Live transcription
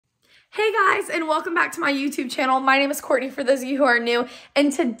Hey guys, and welcome back to my YouTube channel. My name is Courtney for those of you who are new, and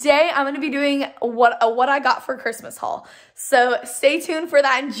today I'm going to be doing what I got for Christmas haul. So stay tuned for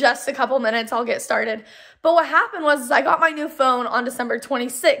that in just a couple minutes. I'll get started. But what happened was I got my new phone on December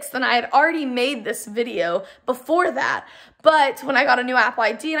 26th, and I had already made this video before that. But when I got a new Apple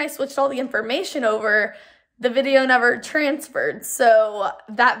ID and I switched all the information over, the video never transferred. So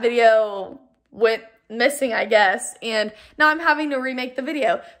that video went missing, I guess, and now I'm having to remake the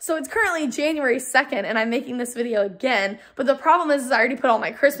video. So it's currently January 2nd and I'm making this video again, but the problem is I already put all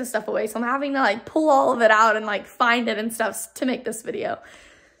my Christmas stuff away, so I'm having to like pull all of it out and like find it and stuff to make this video.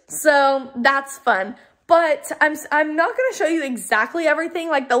 So that's fun. But I'm not going to show you exactly everything,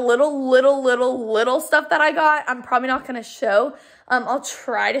 like the little stuff that I got. I'm probably not going to show. I'll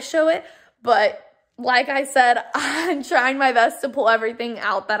try to show it, but like I said, I'm trying my best to pull everything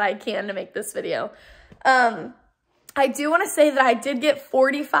out that I can to make this video. I do want to say that I did get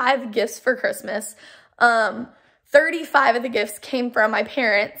 45 gifts for Christmas. 35 of the gifts came from my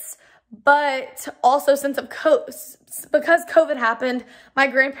parents, but also because COVID happened, my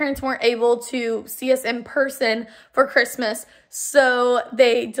grandparents weren't able to see us in person for Christmas, so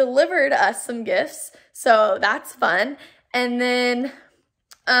they delivered us some gifts, so that's fun. And then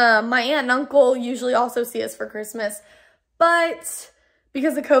my aunt and uncle usually also see us for Christmas, but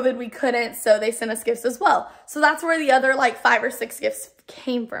because of COVID, we couldn't, so they sent us gifts as well. So that's where the other like 5 or 6 gifts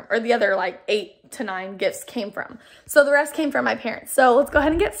came from, or the other like 8 to 9 gifts came from. So the rest came from my parents. So let's go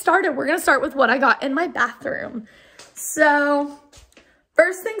ahead and get started. We're gonna start with what I got in my bathroom. So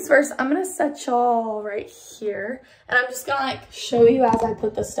first things first, I'm gonna set y'all right here, and I'm just gonna like show you as I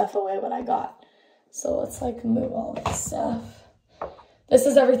put this stuff away what I got. So let's like move all this stuff. This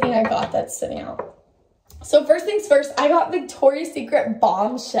is everything I got that's sitting out. So first things first, I got Victoria's Secret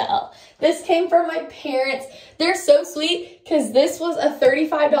Bombshell. This came from my parents. They're so sweet because this was a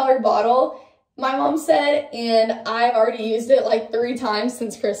 $35 bottle, my mom said, and I've already used it like 3 times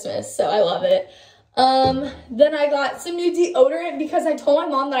since Christmas, so I love it. Then I got some new deodorant because I told my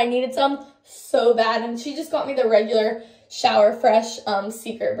mom that I needed some so bad, and she just got me the regular Shower Fresh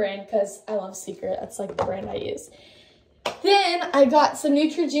Secret brand because I love Secret. That's like the brand I use. Then I got some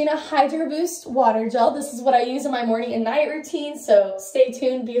Neutrogena Hydro Boost Water Gel. This is what I use in my morning and night routine, so stay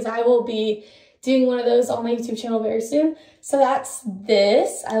tuned because I will be doing one of those on my YouTube channel very soon. So that's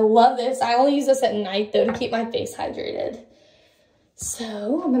this. I love this. I only use this at night though to keep my face hydrated.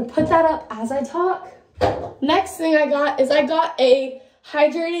 So I'm going to put that up as I talk. Next thing I got is I got a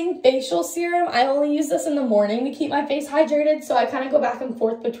hydrating facial serum. I only use this in the morning to keep my face hydrated, so I kind of go back and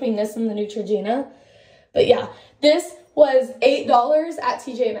forth between this and the Neutrogena. But yeah, this was $8 at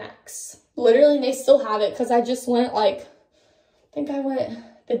TJ Maxx. Literally, and they still have it because I just went like, I think I went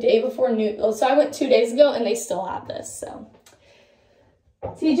the day before so I went 2 days ago and they still have this. So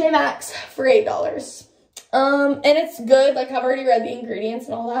TJ Maxx for $8. And it's good. Like, I've already read the ingredients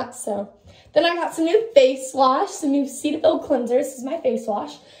and all that. So then I got some new face wash, some new Cetaphil cleansers. This is my face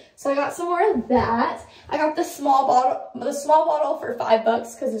wash. So I got some more of that. I got the small bottle for $5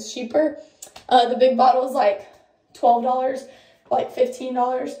 because it's cheaper. The big bottle is like $12, like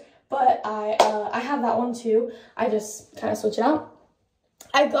 $15, but I have that one too. I just kind of switch it out.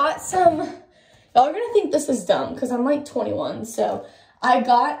 I got some, y'all are gonna think this is dumb because I'm like 21, so I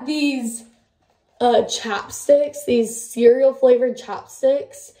got these chapsticks, these cereal flavored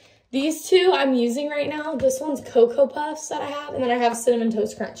chapsticks. These two I'm using right now. This one's Cocoa Puffs that I have, and then I have Cinnamon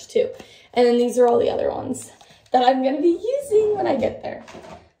Toast Crunch too. And then these are all the other ones that I'm gonna be using when I get there.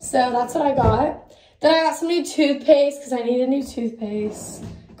 So that's what I got. Then I got some new toothpaste because I need a new toothpaste.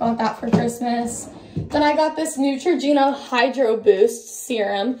 Got that for Christmas. Then I got this Neutrogena Hydro Boost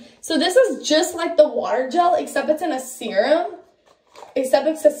Serum. So this is just like the water gel, except it's in a serum. Except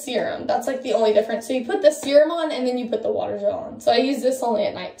it's a serum. That's like the only difference. So you put the serum on and then you put the water gel on. So I use this only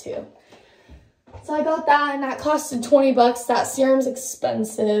at night too. So I got that, and that costed $20. That serum's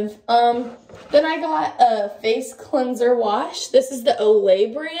expensive. Then I got a face cleanser wash. This is the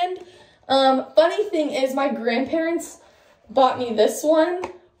Olay brand. Funny thing is my grandparents bought me this one,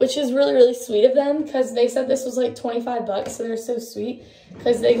 which is really sweet of them because they said this was like $25, so they're so sweet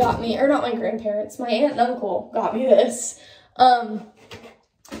because they got me, or not my grandparents, my aunt and uncle got me this.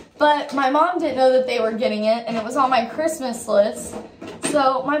 But my mom didn't know that they were getting it, and it was on my Christmas list.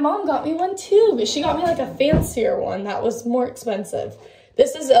 So my mom got me one too, but she got me like a fancier one that was more expensive.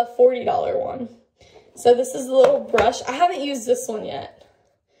 This is a $40 one. So this is a little brush. I haven't used this one yet.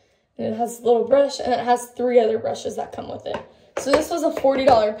 And it has a little brush, and it has 3 other brushes that come with it. So this was a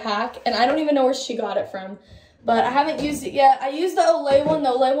 $40 pack, and I don't even know where she got it from. But I haven't used it yet. I used the Olay one. The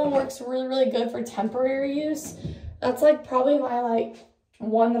Olay one works really good for temporary use. That's like probably my like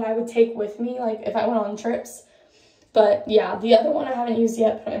one that I would take with me, like if I went on trips. But yeah, the other one I haven't used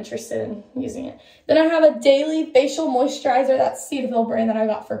yet, but I'm interested in using it. Then I have a daily facial moisturizer. That's Cetaphil brand that I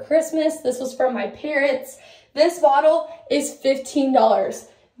got for Christmas. This was from my parents. This bottle is $15.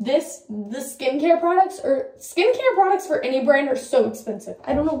 The skincare products for any brand are so expensive.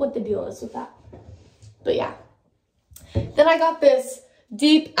 I don't know what the deal is with that. But yeah. Then I got this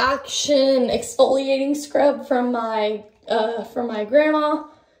Deep Action exfoliating scrub from my grandma.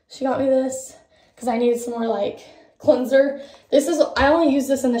 She got me this because I needed some more like cleanser. I only use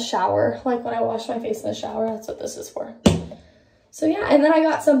this in the shower, like when I wash my face in the shower. That's what this is for. So yeah, and then I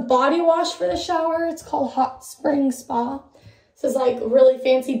got some body wash for the shower. It's called Hot Spring Spa. This is like really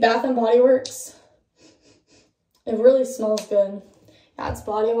fancy Bath and Body Works. It really smells good. Yeah, it's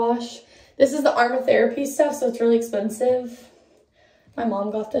body wash. This is the aromatherapy stuff, so it's really expensive. My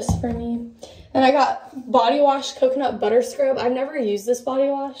mom got this for me. And I got body wash coconut butter scrub. I've never used this body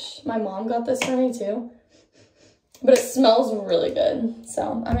wash. My mom got this for me too. But it smells really good,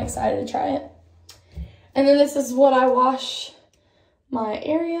 so I'm excited to try it. And then this is what I wash my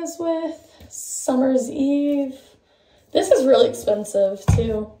areas with. Summer's Eve. This is really expensive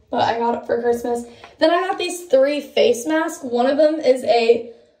too, but I got it for Christmas. Then I got these 3 face masks. One of them is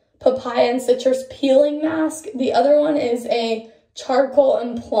a papaya and citrus peeling mask. The other one is a charcoal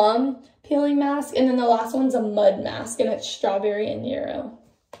and plum peeling mask. And then the last one's a mud mask, and it's strawberry and yarrow.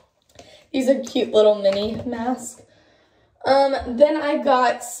 These are cute little mini masks. Then I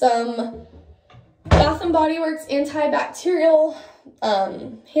got some Bath & Body Works antibacterial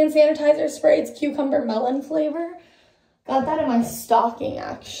hand sanitizer spray. It's cucumber melon flavor. Got that in my stocking,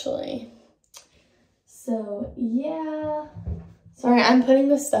 actually. So, yeah. Sorry, I'm putting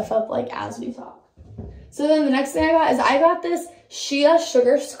this stuff up, like, as we talk. So then the next thing I got this Shea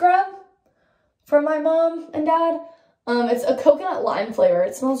Sugar Scrub from my mom and dad. It's a coconut lime flavor.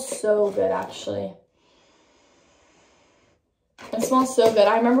 It smells so good, actually. It smells so good.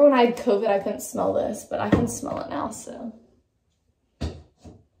 I remember when I had COVID, I couldn't smell this, but I can smell it now, so.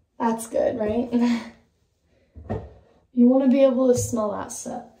 That's good, right? You want to be able to smell that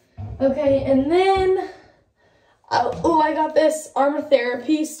stuff. Okay, and then, I got this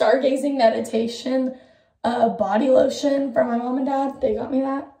aromatherapy stargazing meditation body lotion from my mom and dad. They got me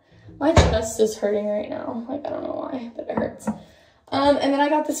that. My chest is hurting right now. Like, I don't know why, but it hurts. And then I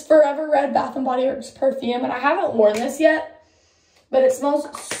got this Forever Red Bath & Body Works perfume, and I haven't worn this yet, but it smells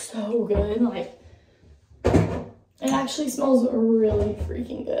so good. Like, it actually smells really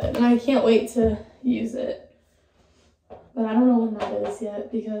freaking good, and I can't wait to use it. But I don't know when that is yet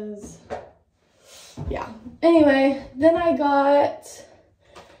because, yeah. Anyway, then I got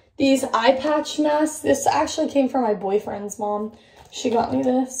these eye patch masks. This actually came from my boyfriend's mom. She got me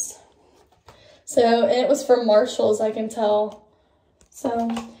this. So, and it was from Marshall's, I can tell. So,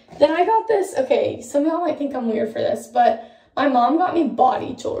 then I got this. Okay, some of y'all might think I'm weird for this, but my mom got me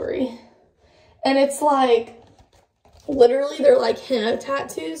body jewelry. And it's like, literally, they're like henna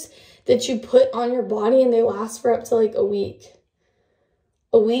tattoos that you put on your body, and they last for up to like a week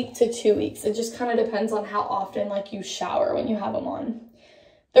to 2 weeks. It just kind of depends on how often like you shower when you have them on.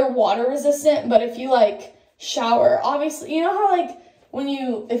 They're water resistant, but if you like shower, obviously, you know how like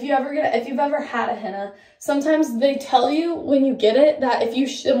if you've ever had a henna, sometimes they tell you when you get it that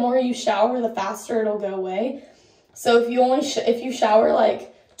the more you shower, the faster it'll go away. So if you shower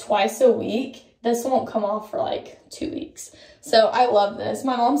like twice a week, this won't come off for like 2 weeks. So I love this.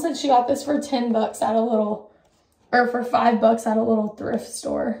 My mom said she got this for $10 for $5 at a little thrift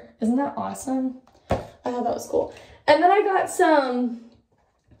store. Isn't that awesome? I thought that was cool. And then I got some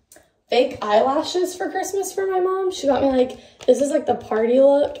fake eyelashes for Christmas for my mom. She got me like, this is like the party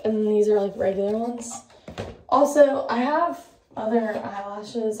look, and then these are like regular ones. Also, I have other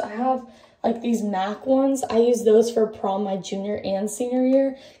eyelashes. I have like these MAC ones. I use those for prom my junior and senior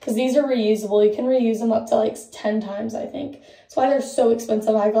year because these are reusable. You can reuse them up to like 10 times, I think. That's why they're so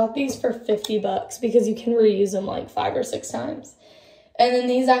expensive. I got these for $50 because you can reuse them like 5 or 6 times. And then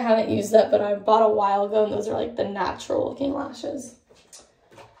these I haven't used up, but I bought a while ago, and those are like the natural looking lashes.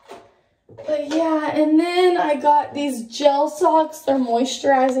 But yeah, and then I got these gel socks. They're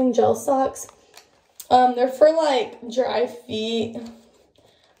moisturizing gel socks. They're for like dry feet.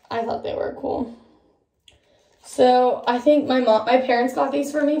 I thought they were cool. So I think my parents got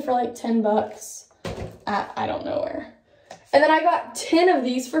these for me for like $10 at I don't know where. And then I got 10 of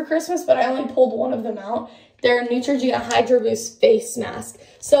these for Christmas, but I only pulled one of them out. They're Neutrogena Hydro Boost face mask.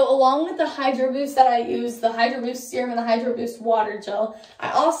 So along with the Hydro Boost that I use, the Hydro Boost serum and the Hydro Boost water gel,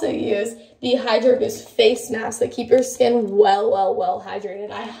 I also use the Hydro Boost face mask that keep your skin well hydrated.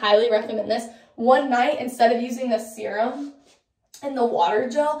 I highly recommend this. One night, instead of using the serum, and the water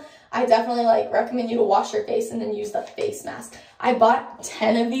gel, I definitely like recommend you to wash your face and then use the face mask. I bought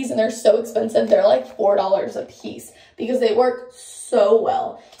 10 of these and they're so expensive. They're like $4 a piece because they work so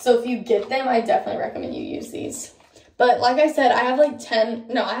well. So if you get them, I definitely recommend you use these. But like I said, I have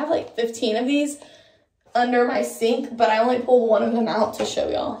like 15 of these under my sink, but I only pulled one of them out to show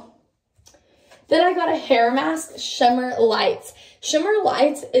y'all. Then I got a hair mask, Shimmer Lights. Shimmer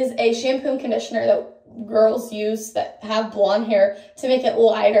Lights is a shampoo and conditioner that girls use that have blonde hair to make it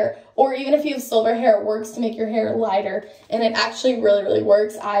lighter, or even if you have silver hair, it works to make your hair lighter, and it actually really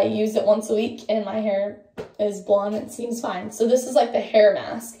works. I use it once a week and my hair is blonde. It seems fine. So this is like the hair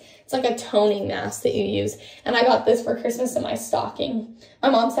mask. It's like a toning mask that you use, and I got this for Christmas in my stocking. My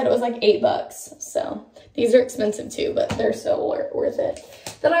mom said it was like $8, so these are expensive too, but they're so worth it.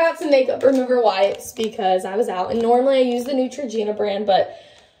 Then I got some makeup remover wipes because I was out, and normally I use the Neutrogena brand, but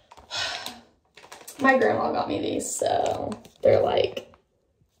my grandma got me these, so they're like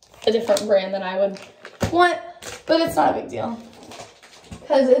a different brand than I would want, but it's not a big deal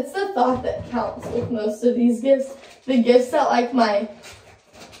because it's the thought that counts with most of these gifts. The gifts that like my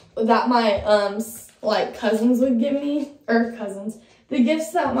cousins would give me, the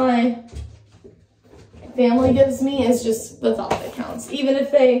gifts that my family gives me is just the thought that counts, even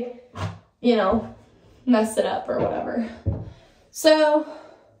if they, you know, mess it up or whatever. So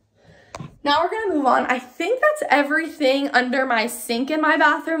now we're gonna move on. I think that's everything under my sink in my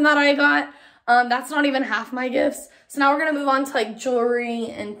bathroom that I got. That's not even half my gifts. So now we're gonna move on to like jewelry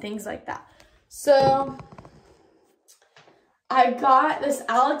and things like that. So I got this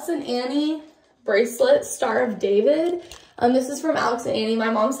Alex and Annie bracelet, Star of David. This is from Alex and Annie. My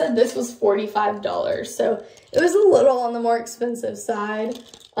mom said this was $45, so it was a little on the more expensive side,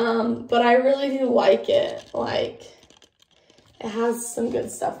 but I really do like it. Like, it has some good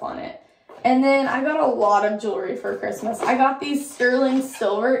stuff on it. And then I got a lot of jewelry for Christmas. I got these sterling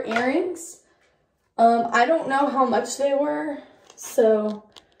silver earrings. I don't know how much they were, so,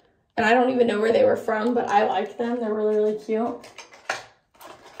 and I don't even know where they were from, but I like them. They're really cute.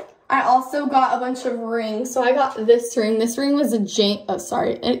 I also got a bunch of rings. So I got this ring. This ring was a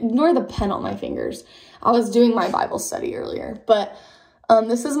sorry, ignore the pen on my fingers. I was doing my Bible study earlier, but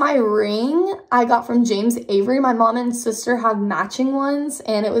this is my ring I got from James Avery. My mom and sister have matching ones,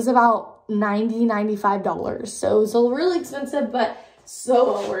 and it was about $95. So it was really expensive, but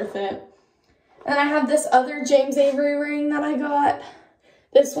so well worth it. And I have this other James Avery ring that I got.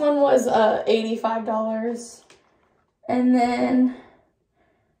 This one was $85. And then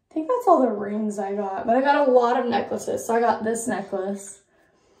I think that's all the rings I got, but I got a lot of necklaces. So I got this necklace.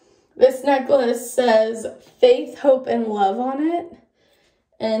 This necklace says faith, hope, and love on it.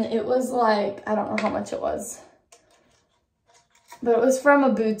 And it was like, I don't know how much it was, but it was from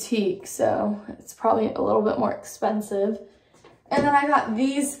a boutique, so it's probably a little bit more expensive. And then I got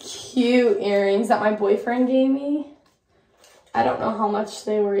these cute earrings that my boyfriend gave me. I don't know how much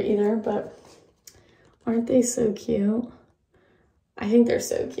they were either, but aren't they so cute? I think they're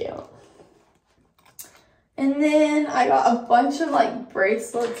so cute. And then I got a bunch of like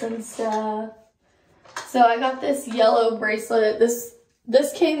bracelets and stuff. So I got this yellow bracelet.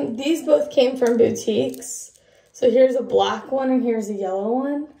 These both came from boutiques. So here's a black one and here's a yellow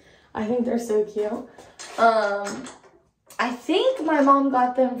one. I think they're so cute. I think my mom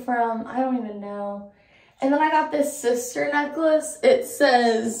got them from, I don't even know. And then I got this sister necklace. It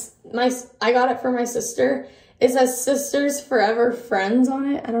says, I got it for my sister. It says Sisters Forever Friends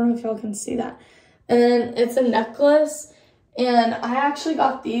on it. I don't know if y'all can see that. And then it's a necklace. And I actually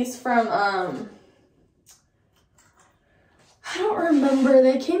got these from, I don't remember.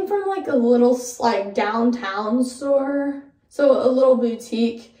 They came from like a little like downtown store. So a little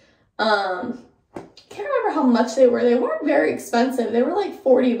boutique. Can't remember how much they were. They weren't very expensive. They were like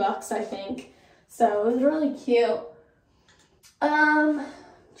 $40, I think. So it was really cute.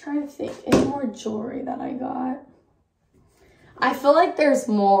 Trying to think any more jewelry that I got. I feel like there's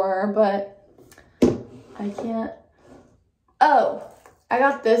more, but I can't. Oh, I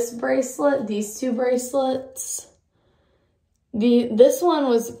got this bracelet, these two bracelets. This one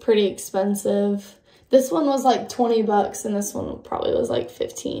was pretty expensive. This one was like $20 and this one probably was like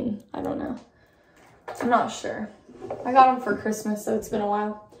 15. I don't know. I'm not sure. I got them for Christmas, so it's been a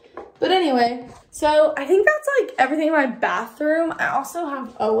while. But anyway, so I think that's like everything in my bathroom. I also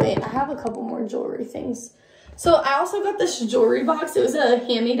have, oh wait, I have a couple more jewelry things. So I also got this jewelry box. It was a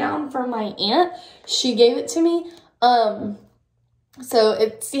hand-me-down from my aunt. She gave it to me.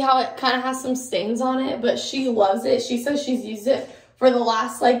 So see how it kind of has some stains on it, but she loves it. She says she's used it for the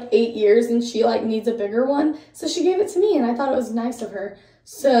last like 8 years and she like needs a bigger one. So she gave it to me and I thought it was nice of her.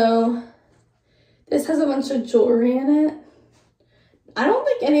 So this has a bunch of jewelry in it. I don't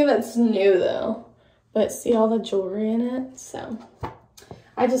think any of it's new though, but see all the jewelry in it? So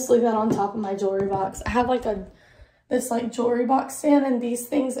I just leave that on top of my jewelry box. I have like this like jewelry box stand, and these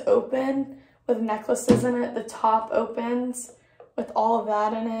things open with necklaces in it. The top opens with all of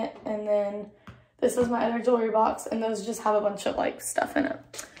that in it, and then this is my other jewelry box, and those just have a bunch of like stuff in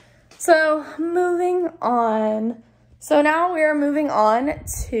it. So moving on. So now we are moving on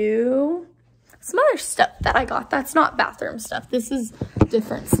to some other stuff that I got. That's not bathroom stuff. This is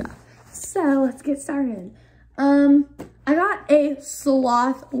different stuff. So let's get started. I got a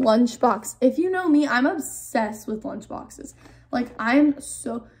sloth lunchbox. If you know me, I'm obsessed with lunchboxes. Like I'm with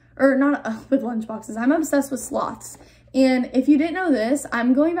lunchboxes. I'm obsessed with sloths. And if you didn't know this,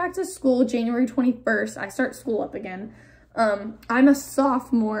 I'm going back to school January 21st. I start school up again. I'm a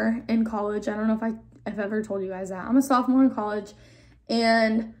sophomore in college. I don't know if I've ever told you guys that. I'm a sophomore in college,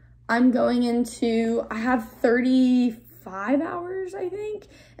 and I'm going into, I have 35 hours, I think.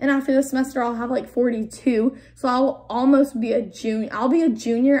 And after the semester, I'll have like 42. So I'll almost be a junior. I'll be a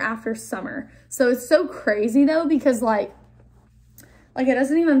junior after summer. So it's so crazy though, because like it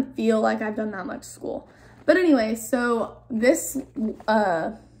doesn't even feel like I've done that much school. But anyway, so this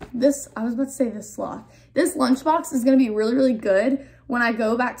sloth. This lunchbox is going to be really, really good when I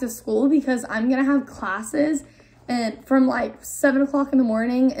go back to school, because I'm going to have classes and from like 7 o'clock in the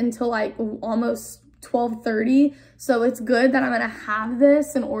morning until like almost 12:30. So it's good that I'm going to have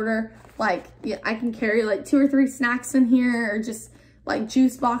this in order, like, yeah, I can carry like 2 or 3 snacks in here, or just like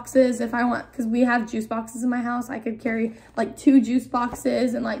juice boxes if I want, because we have juice boxes in my house. I could carry like 2 juice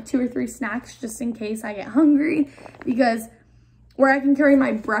boxes and like 2 or 3 snacks just in case I get hungry, because where I can carry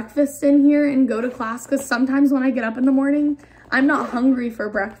my breakfast in here and go to class, because sometimes when I get up in the morning, I'm not hungry for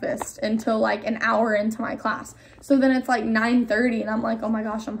breakfast until like an hour into my class. So then it's like 9:30 and I'm like, oh my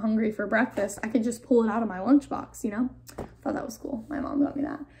gosh, I'm hungry for breakfast. I could just pull it out of my lunchbox, you know? Thought that was cool. My mom got me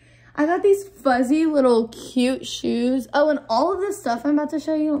that. I got these fuzzy little cute shoes. Oh, and all of this stuff I'm about to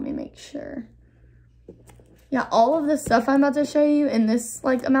show you, let me make sure. Yeah, all of this stuff I'm about to show you, and this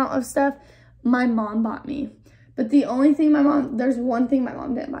like amount of stuff, my mom bought me. But the only thing there's one thing my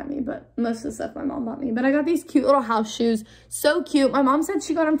mom didn't buy me, but most of the stuff my mom bought me. But I got these cute little house shoes. So cute. My mom said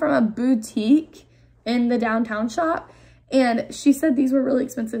she got them from a boutique in the downtown shop. And she said these were really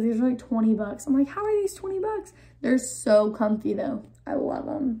expensive. These were like 20 bucks. I'm like, how are these 20 bucks? They're so comfy though. I love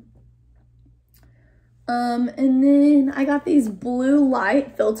them. And then I got these blue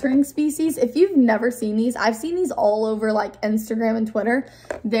light filtering species. If you've never seen these, I've seen these all over like Instagram and Twitter.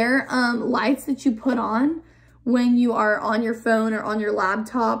 They're lights that you put on when you are on your phone or on your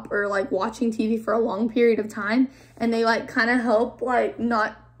laptop or like watching TV for a long period of time, and they like kind of help like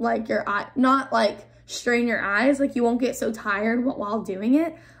not strain your eyes, like you won't get so tired while doing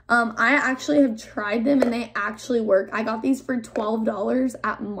it. I actually have tried them and they actually work. I got these for $12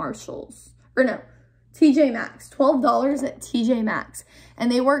 at Marshall's, or no, TJ Maxx. $12 at TJ Maxx,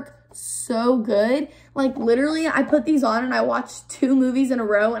 and they work so good. Like literally I put these on and I watched 2 movies in a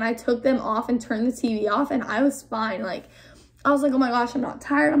row, and I took them off and turned the TV off and I was fine. Like I was like, oh my gosh, I'm not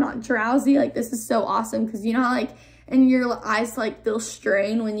tired, I'm not drowsy. Like this is so awesome, because you know how like and your eyes like feel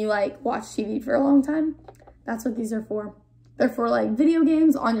strained when you like watch TV for a long time? That's what these are for. They're for like video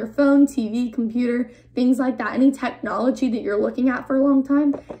games on your phone, TV, computer, things like that. Any technology that you're looking at for a long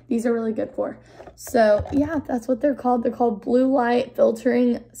time, these are really good for. So yeah, that's what they're called. They're called blue light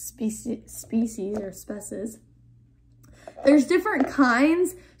filtering species or species. There's different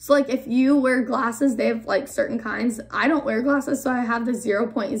kinds. So like if you wear glasses, they have like certain kinds. I don't wear glasses, so I have the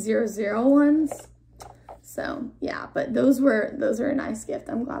 0.00 ones. So yeah, but those were a nice gift.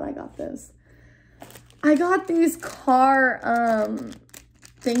 I'm glad I got those. I got these car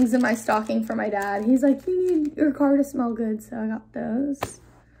things in my stocking for my dad. He's like, you need your car to smell good, so I got those.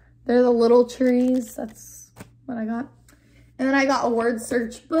 They're the little trees. That's what I got. And then I got a word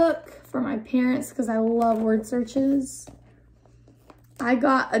search book for my parents because I love word searches. I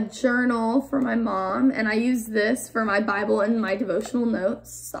got a journal for my mom, and I use this for my Bible and my devotional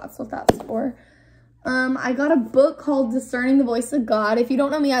notes. So that's what that's for. I got a book called Discerning the Voice of God. If you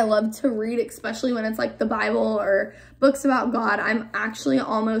don't know me, I love to read, especially when it's like the Bible or books about God. I'm actually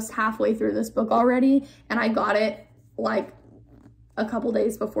almost halfway through this book already, and I got it like a couple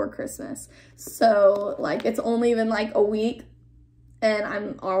days before Christmas. So like it's only been like a week and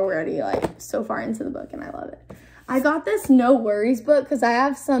I'm already like so far into the book, and I love it. I got this No Worries book because I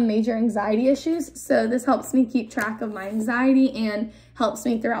have some major anxiety issues. So this helps me keep track of my anxiety and helps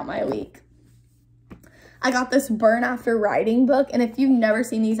me throughout my week. I got this Burn After Writing book, and if you've never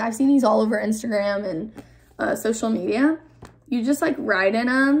seen these, I've seen these all over Instagram and social media. You just like write in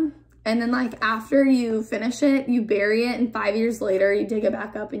them, And then like after you finish it, you bury it, and 5 years later you dig it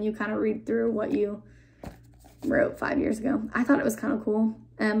back up and you kind of read through what you wrote 5 years ago. I thought it was kind of cool,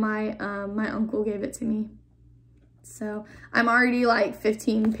 and my uncle gave it to me. So I'm already like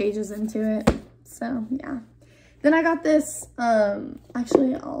 15 pages into it. So yeah. Then I got this,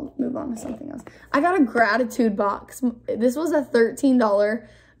 actually I'll move on to something else. I got a gratitude box. This was a $13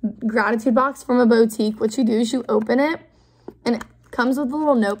 gratitude box from a boutique. What you do is you open it, and it comes with a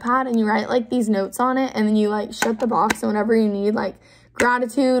little notepad, and you write like these notes on it, and then you like shut the box, and whenever you need like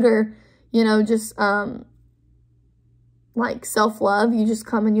gratitude or, you know, just like self-love, you just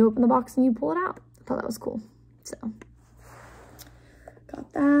come and you open the box and you pull it out. I thought that was cool. So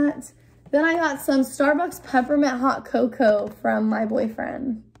got that. Then I got some Starbucks peppermint hot cocoa from my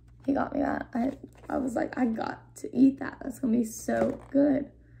boyfriend. He got me that. I was like, I got to eat that. That's gonna be so good.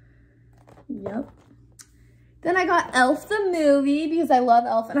 Yep. Then I got Elf the movie because I love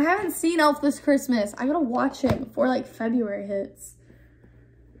Elf, and I haven't seen Elf this Christmas. I gotta watch it before like February hits.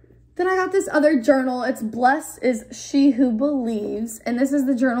 Then I got this other journal. It's Blessed is She Who Believes, and this is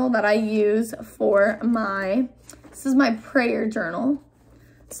the journal that I use for this is my prayer journal.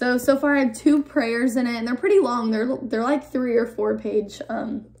 So far I have 2 prayers in it, and they're pretty long. They're like 3 or 4 page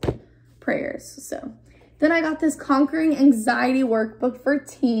prayers. So then I got this Conquering Anxiety workbook for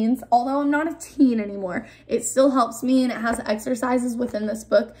teens. Although I'm not a teen anymore, it still helps me, and it has exercises within this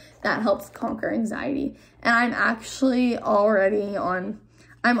book that helps conquer anxiety. And I'm actually already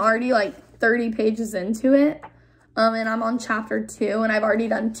like 30 pages into it. And I'm on chapter 2, and I've already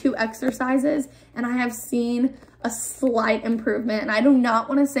done 2 exercises, and I have seen a slight improvement. And I do not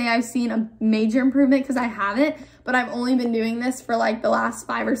want to say I've seen a major improvement because I haven't, but I've only been doing this for like the last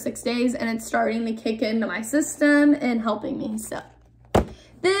 5 or 6 days, and it's starting to kick into my system and helping me. So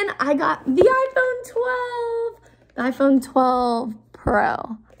then I got the iPhone 12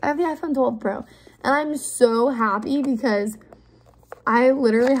 Pro. I have the iPhone 12 Pro, and I'm so happy because I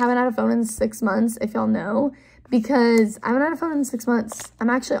literally haven't had a phone in 6 months, if y'all know, because I haven't had a phone in 6 months.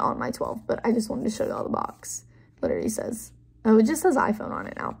 I'm actually on my 12, but I just wanted to show you all the box. Literally says, oh, it just says iPhone on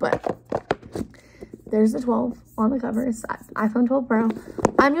it now, but there's the 12 on the cover. It's iPhone 12 Pro.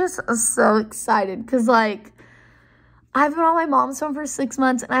 I'm just so excited because like I've been on my mom's phone for 6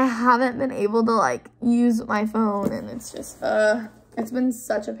 months, and I haven't been able to like use my phone, and it's just it's been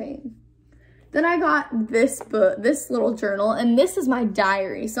such a pain. Then I got this book, this little journal, and this is my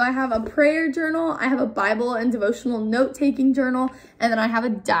diary. So I have a prayer journal, I have a Bible and devotional note-taking journal, and then I have a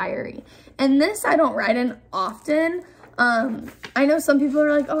diary. And this I don't write in often. I know some people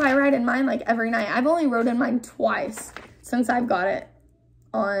are like, oh, I write in mine like every night. I've only wrote in mine twice since I've got it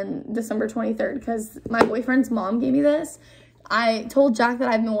on December 23rd, because my boyfriend's mom gave me this. I told Jack that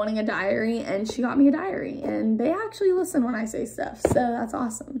I've been wanting a diary, and she got me a diary, and they actually listen when I say stuff, so that's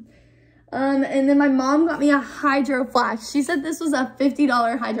awesome. And then my mom got me a Hydro Flask. She said this was a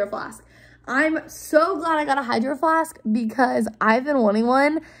 $50 Hydro Flask. I'm so glad I got a Hydro Flask because I've been wanting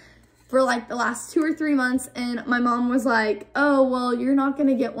one for like the last 2 or 3 months, and my mom was like, oh, well, you're not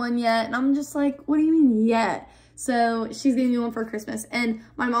gonna get one yet. And I'm just like, what do you mean yet? So she's giving me one for Christmas. And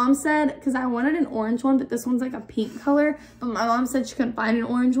my mom said, because I wanted an orange one, but this one's like a pink color, but my mom said she couldn't find an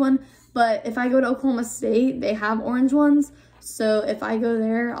orange one. But if I go to Oklahoma State, they have orange ones. So if I go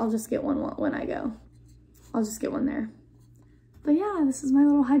there, I'll just get one when I go. I'll just get one there. But yeah, this is my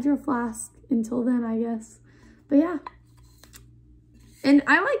little Hydro Flask until then, I guess. But yeah. And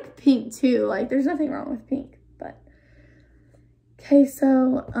I like pink too. Like, there's nothing wrong with pink. But okay,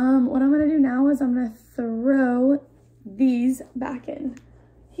 so what I'm gonna do now is I'm gonna throw these back in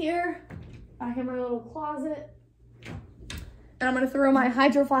here, back in my little closet. And I'm gonna throw my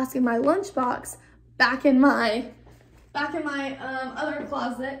Hydro Flask in my lunchbox back in my other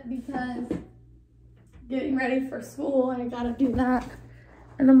closet, because getting ready for school, I gotta do that.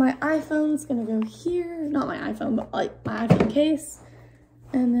 And then my iPhone's gonna go here. Not my iPhone, but like my iPhone case.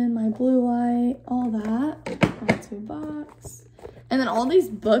 And then my blue light, all that. That's my box. And then all these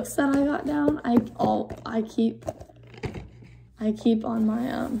books that I got down, I keep on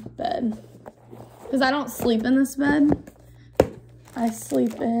my bed. Because I don't sleep in this bed. I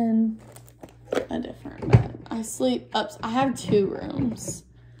sleep in a different bed. I sleep up. I have 2 rooms.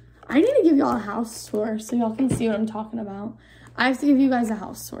 I need to give y'all a house tour so y'all can see what I'm talking about. I have to give you guys a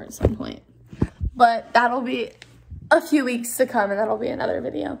house tour at some point. But that'll be a few weeks to come, and that'll be another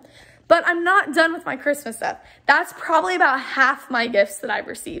video. But I'm not done with my Christmas stuff. That's probably about half my gifts that I've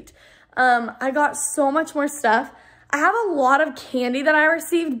received. I got so much more stuff. I have a lot of candy that I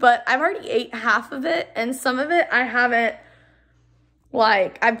received, but I've already ate half of it, and some of it I haven't,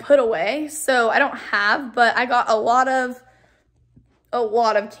 like, I put away, so I don't have. But I got a lot of a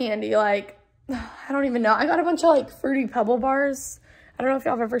lot of candy. Like, I don't even know. I got a bunch of like Fruity Pebble bars. I don't know if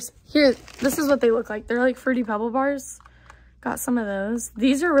y'all have ever seen. Here, this is what they look like. They're like Fruity Pebble bars. Got some of those.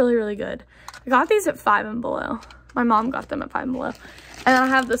 These are really, really good. I got these at Five and Below. My mom got them at Five and Below. And then I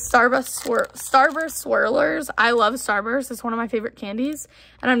have the Starburst Swirlers. I love Starburst. It's one of my favorite candies.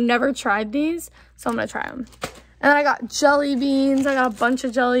 And I've never tried these, so I'm going to try them. And then I got jelly beans. I got a bunch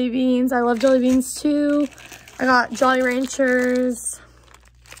of jelly beans. I love jelly beans too. I got Jolly Ranchers.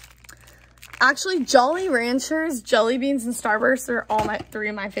 Actually, Jolly Ranchers, jelly beans, and Starburst are all three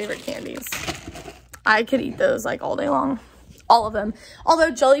of my favorite candies. I could eat those like all day long. All of them. Although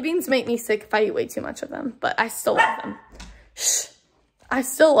jelly beans make me sick if I eat way too much of them. But I still love them. Shh. I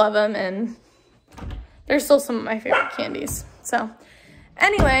still love them, and they're still some of my favorite candies. So,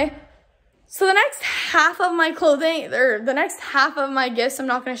 anyway, so the next half of my clothing, or the next half of my gifts, I'm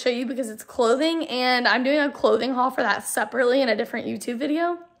not going to show you because it's clothing, and I'm doing a clothing haul for that separately in a different YouTube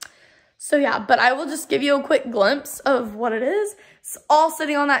video. So, yeah, but I will just give you a quick glimpse of what it is. It's all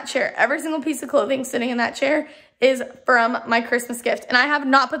sitting on that chair. Every single piece of clothing sitting in that chair is from my Christmas gift. And I have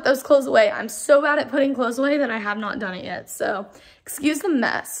not put those clothes away. I'm so bad at putting clothes away that I have not done it yet. So excuse the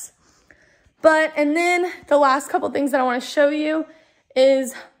mess. And then the last couple things that I want to show you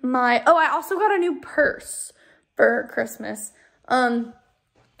is I also got a new purse for Christmas. I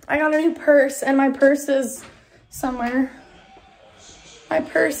got a new purse, and my purse is somewhere. My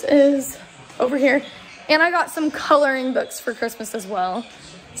purse is over here. And I got some coloring books for Christmas as well.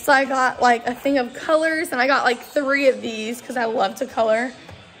 So I got like a thing of colors, and I got like 3 of these because I love to color.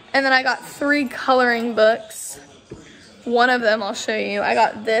 And then I got 3 coloring books. One of them I'll show you. I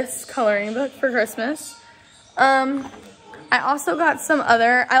got this coloring book for Christmas. I also got some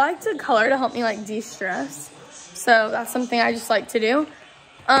other, I like to color to help me like de-stress. So that's something I just like to do.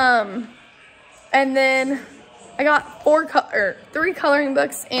 And then I got 3 coloring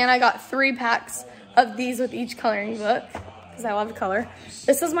books, and I got 3 packs of these with each coloring book because I love to color.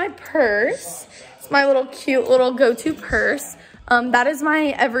 This is my purse. It's my little cute little go-to purse. That is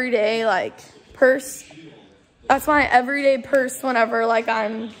my everyday like purse. That's my everyday purse whenever like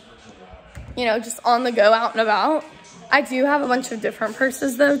I'm, you know, just on the go, out and about. I do have a bunch of different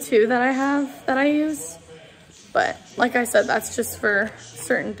purses though too that I use. But like I said, that's just for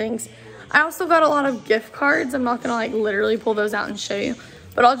certain things. I also got a lot of gift cards. I'm not gonna like literally pull those out and show you,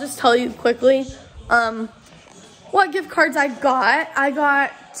 but I'll just tell you quickly what gift cards I got. I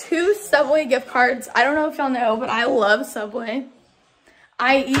got 2 Subway gift cards. I don't know if y'all know, but I love Subway.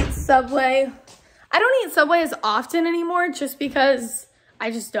 I eat Subway. I don't eat Subway as often anymore just because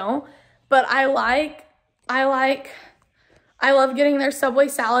I just don't. But I love getting their Subway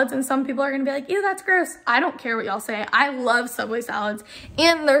salads, and some people are gonna be like, ew, that's gross. I don't care what y'all say. I love Subway salads,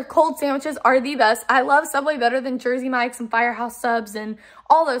 and their cold sandwiches are the best. I love Subway better than Jersey Mike's and Firehouse Subs and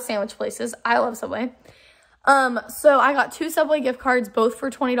all those sandwich places. I love Subway. So I got 2 Subway gift cards, both for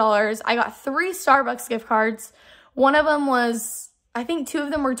 $20. I got 3 Starbucks gift cards. One of them was, I think 2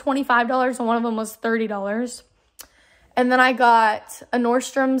 of them were $25, and one of them was $30. And then I got a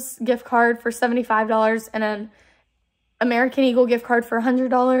Nordstrom's gift card for $75 and an American Eagle gift card for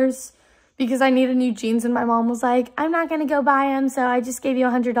 $100 because I needed new jeans, and my mom was like, I'm not going to go buy them, so I just gave you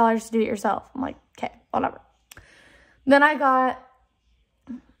 $100 to do it yourself. I'm like, okay, whatever. Then I got,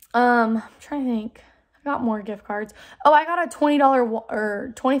 I'm trying to think. I got more gift cards. Oh, I got a $20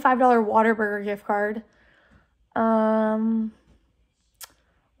 or $25 Whataburger gift card.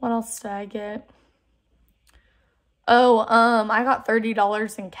 What else did I get? Oh, I got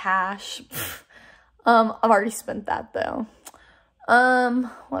 $30 in cash. I've already spent that though.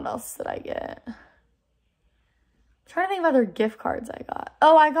 What else did I get? I'm trying to think of other gift cards I got.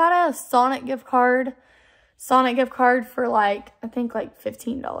 Oh, I got a Sonic gift card. Sonic gift card for like, I think like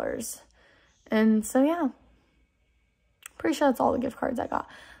 $15. And so yeah, pretty sure that's all the gift cards I got.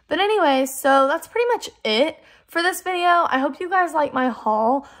 But anyway, so that's pretty much it for this video. I hope you guys like my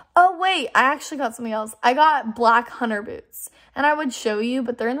haul. Oh wait, I actually got something else. I got black hunter boots, and I would show you,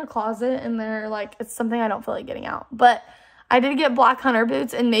 but they're in the closet, and they're like, it's something I don't feel like getting out. But I did get black hunter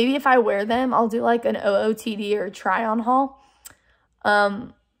boots, and maybe if I wear them, I'll do like an OOTD or try on haul.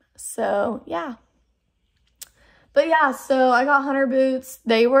 So yeah. But yeah, so I got hunter boots.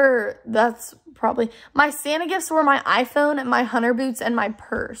 That's probably, my Santa gifts were my iPhone and my hunter boots and my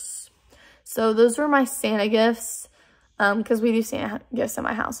purse. So those were my Santa gifts, because we do Santa gifts in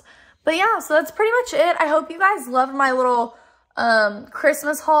my house. But yeah, so that's pretty much it. I hope you guys loved my little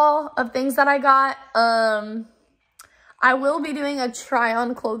Christmas haul of things that I got. I will be doing a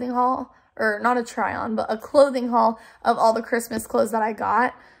try-on clothing haul, or not a try-on, but a clothing haul of all the Christmas clothes that I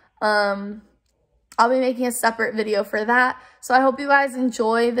got. I'll be making a separate video for that. So I hope you guys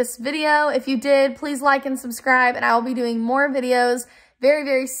enjoy this video. If you did, please like and subscribe, and I will be doing more videos very,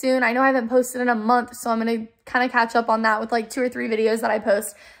 very soon. I know I haven't posted in a month, so I'm going to kind of catch up on that with like 2 or 3 videos that I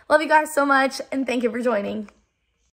post. Love you guys so much, and thank you for joining.